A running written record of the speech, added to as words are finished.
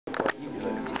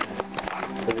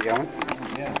We going?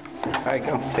 Yeah. Alright,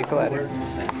 go. Take the ladder.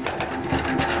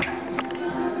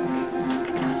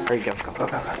 There you go. Go, go,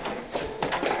 go, go.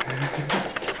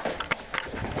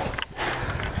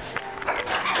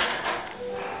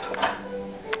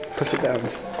 Push it down.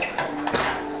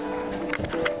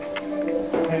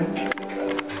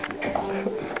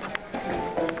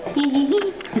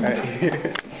 Alright,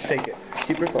 here. Take it.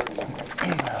 Keep your focus on.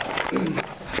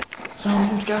 So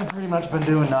this guy pretty much been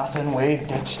doing nothing. Wade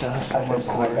ditched us and we're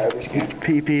bored.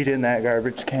 Pee-peed in that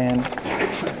garbage can.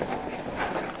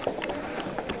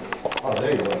 Oh,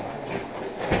 there you go.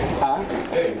 Huh?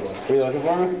 There you go. Were you looking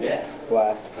for him? Yeah.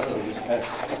 Why? I don't know, just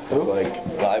like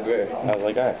library. I was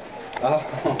like, alright. Oh.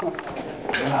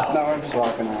 No, we're just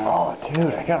walking around. Oh,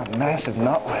 dude, I got a massive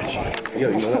nut wedgie. Yo,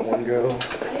 you know that one girl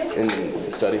in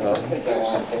the study hall?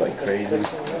 She's like crazy.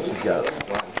 She's got like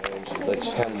blonde hair and she's like,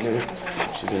 she's kind of new.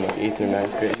 She's in like 8th or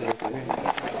 9th grade.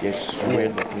 Yeah, she's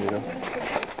weird looking, you know?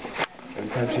 Every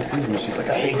time she sees me, she's like,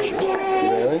 I hate you.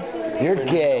 Really? You're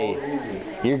gay.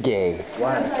 You're gay.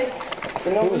 Why? Who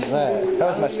was that? That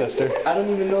was my sister. I don't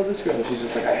even know this girl. She's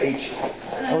just like, I hate you.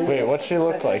 Wait, what's she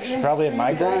look like? She's probably in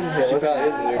my grade. She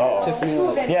probably is in your Oh. Tiffany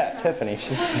Love. Yeah, Tiffany.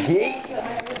 She's gay.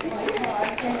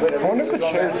 I wonder if the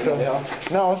chair's still...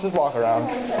 No, let's just walk around.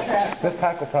 Miss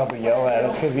Pack will probably yell at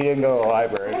us because we didn't go to the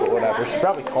library, but whatever. She's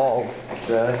probably called.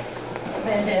 Yeah.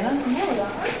 Bandana? No, we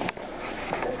are.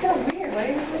 That's kind of weird. What are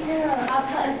you doing here? I'll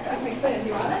tell you. I can explain it. Do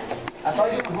you want it? I thought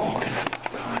you were home.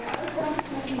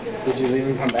 Did you leave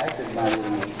and come back? Or did you not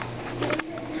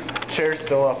leave? Chair's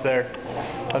still up there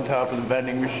on top of the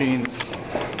vending machines.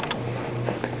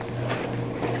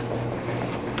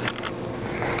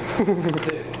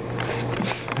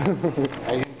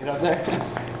 Are you gonna get up there?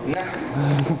 No.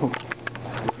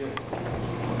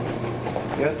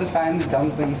 You have to find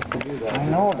dumb things to do though. I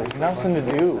know, there's nothing to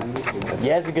do.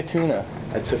 YAZIGATUNA.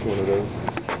 I took one of those.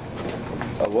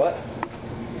 A what?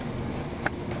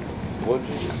 What did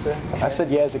you just say? I said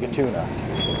YAZIGATUNA.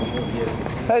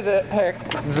 Hey,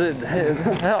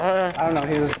 I don't know,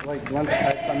 he was like, once I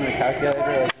typed something in the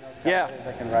calculator, like, yeah.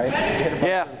 I can write. He hit a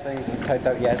bunch of things and typed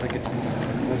out YAZIGATUNA.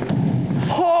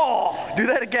 Oh, do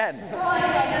that again.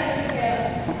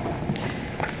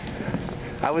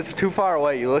 I was too far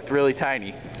away. You looked really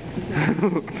tiny.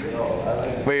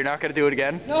 Wait, you're not going to do it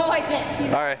again? No, I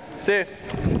can't. All right. See you.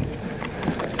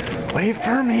 Wait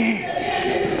for me.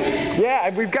 Yeah,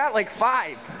 we've got like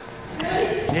 5.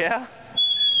 Yeah?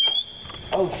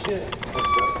 Oh shit.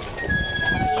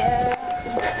 Yeah.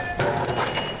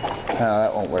 No,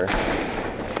 that won't work.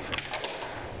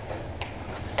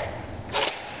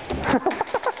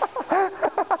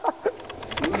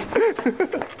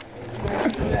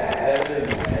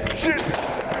 Shit.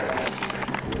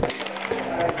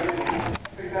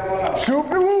 Shoot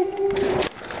me.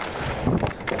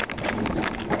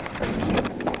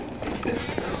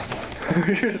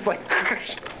 You're just like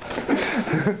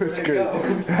it's good.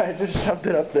 I just shoved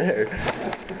it up there.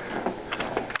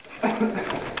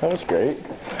 That was great.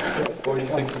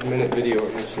 46-minute video.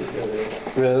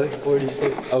 Really?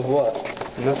 46 of what?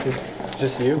 Nothing.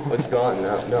 Just you? It's gone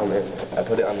now. No, man. I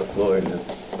put it on the floor and there's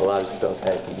a lot of stuff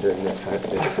happened during that time.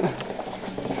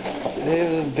 There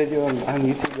was a video on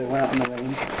YouTube that went out in the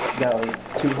range. Got like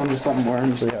 200-something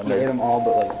worms. He ate them all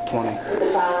but like 20.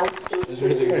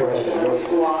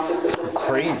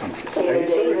 Crazy. Are you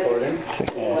still recording? Sick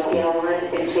nasty.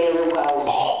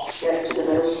 Balls.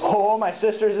 Oh, my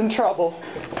sister's in trouble.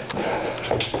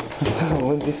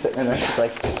 Lindsay's sitting there. She's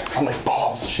like, I'm like,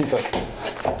 balls. She's like,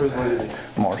 Who's Lindsay?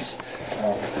 Morse.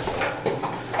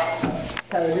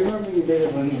 Tyler, do you remember you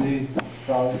dated Lindsay?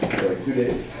 Probably. Like 2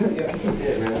 days.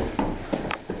 Yeah, man.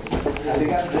 I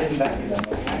think I was dating Becky then.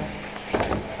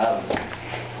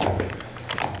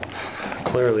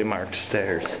 Clearly marked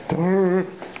stairs.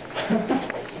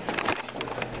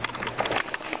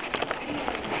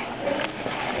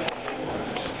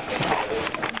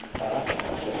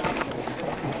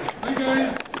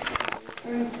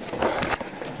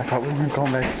 I thought we weren't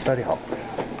going back to study hall.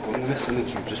 When you miss an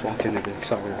inch, you just walk in and be like,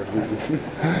 sorry, we're leaving.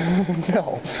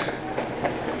 No.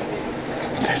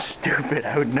 That's stupid.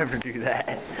 I would never do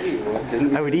that.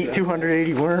 I would eat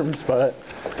 280 worms, but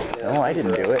no, I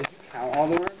didn't do it. Count all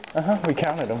the worms? We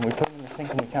counted them. We put them in the sink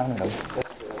and we counted them.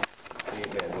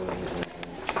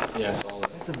 Yeah, I saw that.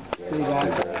 That's a big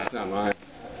iPad. It's not mine.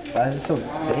 Why is it so big?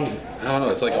 I don't know,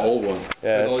 it's like an old one. Yeah,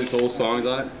 There's all these old songs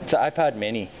on it. It's an iPod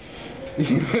mini.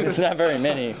 It's not very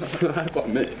mini. iPod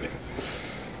mini.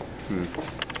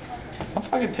 I'll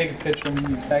fucking take a picture and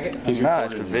you tag it. It's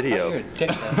not, it's a video. You're a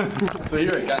dickhead. So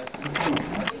you're a guy.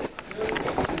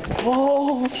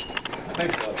 Balls! I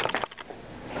think so.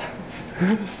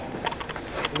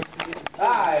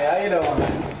 Hi, how you doing?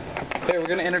 Here, we're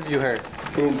gonna interview her.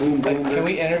 Boom, boom, boom. Can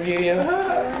we interview you?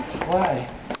 Why?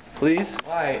 Please?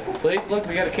 Why? Please, look,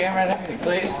 we got a camera and everything.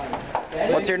 Please.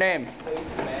 What's your name?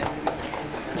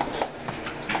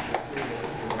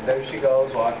 There she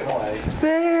goes, walking away.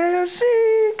 There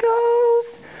she goes.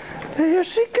 There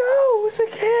she goes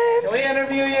again. Can we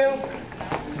interview you?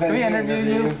 Can we interview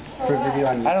you? For video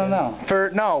on YouTube. I don't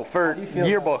know. For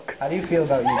yearbook. How do you feel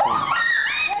about YouTube?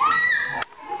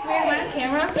 Weird, am I on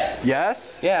camera? Yes?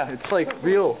 Yeah. It's like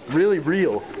real, really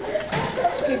real.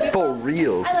 That's creepy. For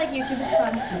reals. I like YouTube, it's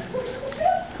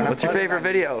fun. What's your favorite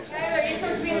video? Tyler, you're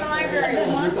supposed to be in the library. Good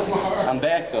one. I'm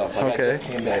back though. Like, Okay. I just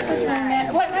came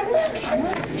back. What, remember that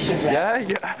camera?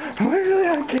 Yeah. Am I really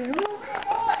on camera?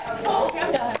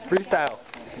 I'm done. Freestyle.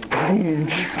 Boom,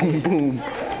 boom.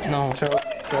 No.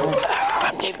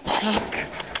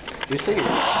 You see?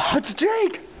 It's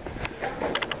Jake.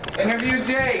 Interview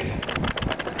Jake.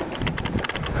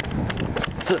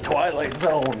 It's the Twilight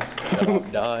Zone.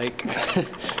 Dyke.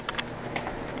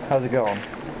 How's it going?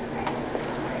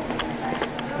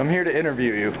 I'm here to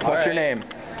interview you. What's your name?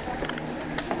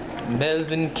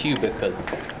 Melvin Cubicle.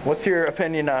 What's your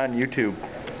opinion on YouTube?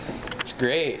 It's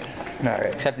great.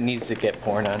 Alright. Except it needs to get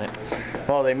porn on it.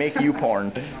 Well, they make you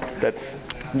porn. That's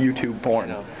YouTube porn.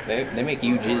 No, they make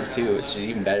you jizz too, which is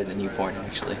even better than you porn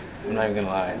actually. I'm not even gonna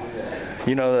lie.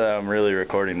 You know that I'm really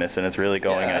recording this and it's really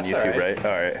going Yeah, on that's YouTube, alright. right?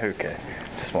 Alright, okay.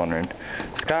 Just wondering.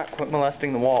 Scott, quit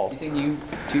molesting the wall. You think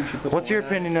YouTube should put What's your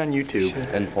porn on opinion on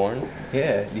YouTube? And porn?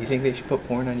 Yeah. Do you think they should put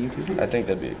porn on YouTube? I think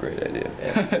that'd be a great idea.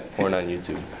 Porn on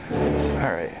YouTube.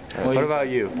 Alright. What about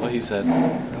you? What he said.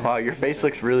 Wow, your face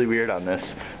looks really weird on this.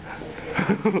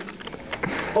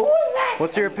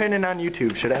 What's your opinion on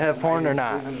YouTube? Should it have porn or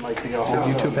not? Should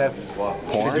YouTube have porn?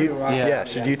 Should you, yeah,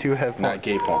 should YouTube have porn? Not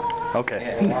gay porn.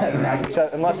 Okay. So,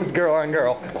 unless it's girl on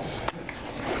girl.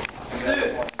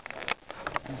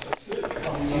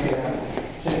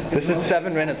 This is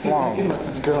 7 minutes long.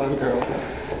 It's girl on girl.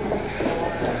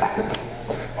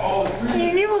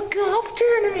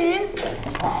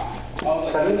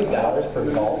 $70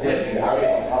 per golf?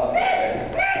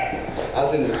 I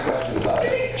was in discussion about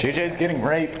it. JJ's getting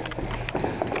raped.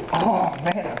 Oh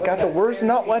man, I've got the worst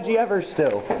nut wedgie ever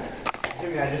still.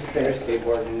 Jimmy, I just stair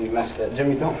skateboard and you messed it.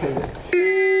 Jimmy, don't hit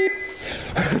it.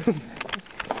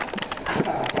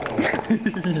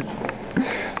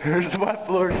 There's the wet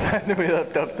floor sign that we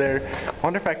left up there.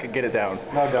 Wonder if I could get it down.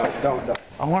 No, don't.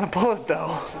 I want to pull it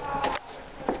though.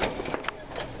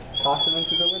 Toss it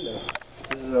into the window.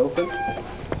 Is it open?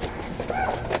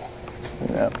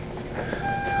 Yep.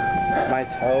 My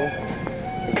toe.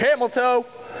 Camel toe!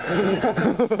 I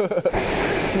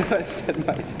said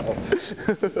my toe.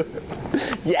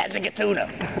 YAZIGATUNA!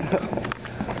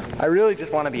 I really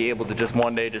just want to be able to just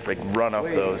one day just like run up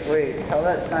those. Wait, tell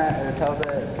that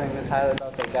thing to Tyler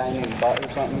about that guy named Butt or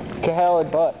something.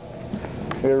 Cahalid Butt.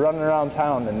 We were running around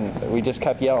town and we just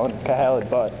kept yelling Cahalid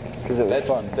Butt because it was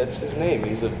fun. That's his name.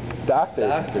 He's a Doctor.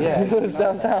 Yeah, He lives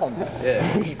downtown.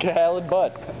 Yeah. Cahalid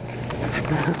Butt.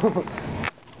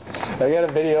 I got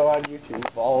a video on YouTube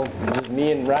of all just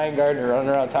me and Ryan Gardner running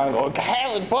around town going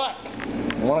Cahalid Butt.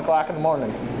 1 o'clock in the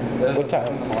morning. Good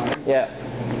time. Yeah.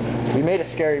 We made a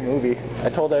scary movie. I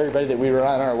told everybody that we were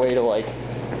on our way to like,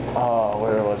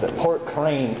 where was it? Port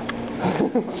Crane.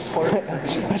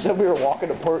 I said we were walking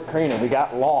to Port Crane and we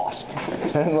got lost.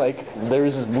 And like, there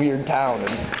was this weird town.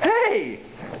 And hey!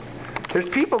 There's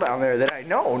people down there that I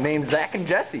know named Zach and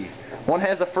Jesse. One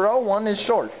has a fro, one is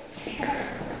short.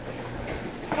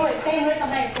 Oh, wait, stay in with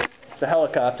my It's a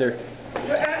helicopter.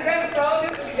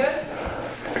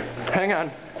 Hang on.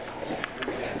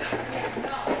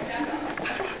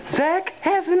 Zach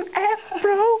has an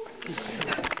afro.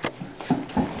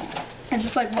 It's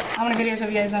just like, how many videos have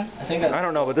you guys done? I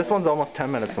don't know, but this one's almost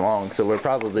 10 minutes long, so we're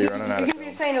probably running out You're of. going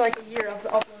to be saying like a year of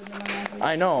uploading them.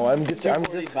 I know. I'm just.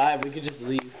 45. We could just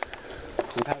leave.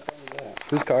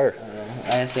 Whose car?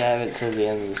 I have to have it till the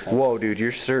end of the summer. Whoa, dude,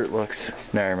 your shirt looks.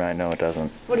 Never mind. No, it doesn't.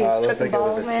 What are you, tripping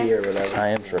balls, man? Or whatever. I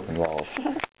am tripping balls.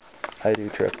 I do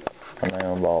trip on my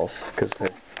own balls because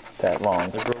they're that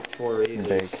long. I broke 4 razors,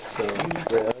 Big. so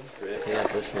rip. Yeah,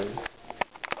 this one.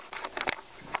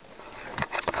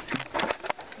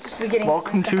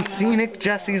 Welcome to Scenic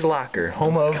Jesse's Locker,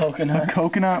 home of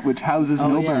coconut, which houses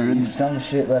no birds. Dumb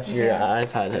shit left your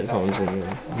iPod headphones in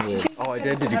there. Yeah. Oh, I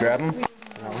did? Did you grab them?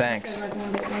 Thanks.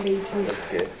 That's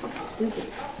good.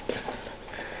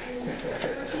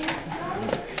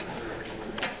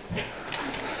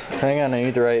 Hang on, I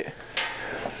need the right.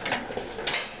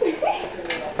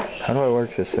 How do I work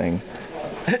this thing?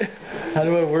 How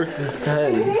do I work this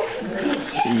pen?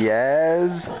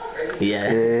 Yes.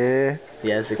 Yeah.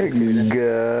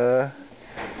 YAZIGATUna.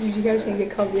 You guys can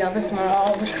get called the office tomorrow.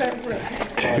 All the credit for it.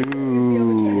 Tuna.